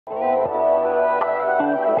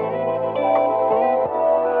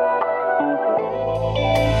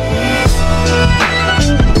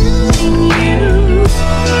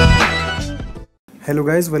Hello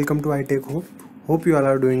guys, welcome to I Take Hope. Hope you all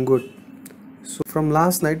are doing good. So from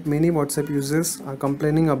last night, many WhatsApp users are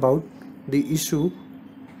complaining about the issue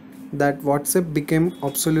that WhatsApp became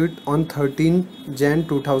obsolete on 13 Jan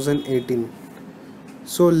 2018.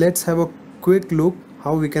 So let's have a quick look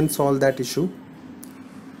how we can solve that issue.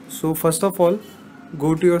 So first of all,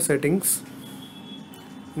 go to your settings.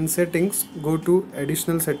 In settings, go to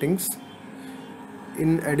additional settings.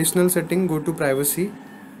 In additional setting, go to privacy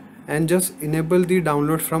and just enable the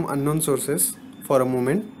download from unknown sources for a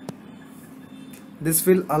moment. This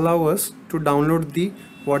will allow us to download the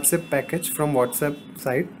WhatsApp package from WhatsApp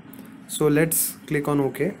site. So let's click on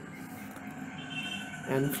OK,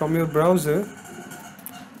 and from your browser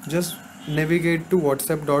just navigate to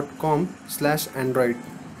whatsapp.com/android.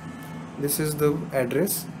 This is the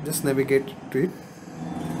address. Just navigate to it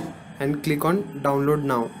and click on download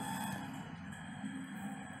now.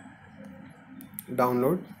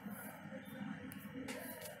 Download.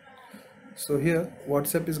 So here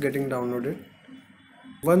WhatsApp is getting downloaded.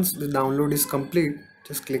 Once the download is complete,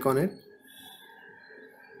 just click on it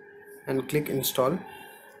and click install.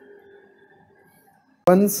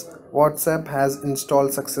 Once WhatsApp has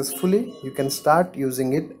installed successfully, you can start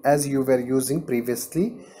using it as you were using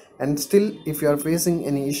previously. And still, if you are facing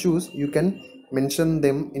any issues, you can mention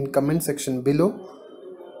them in comment section below.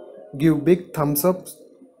 Give big thumbs up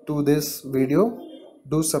to this video.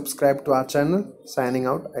 Do subscribe to our channel. Signing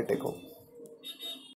out, I take hope.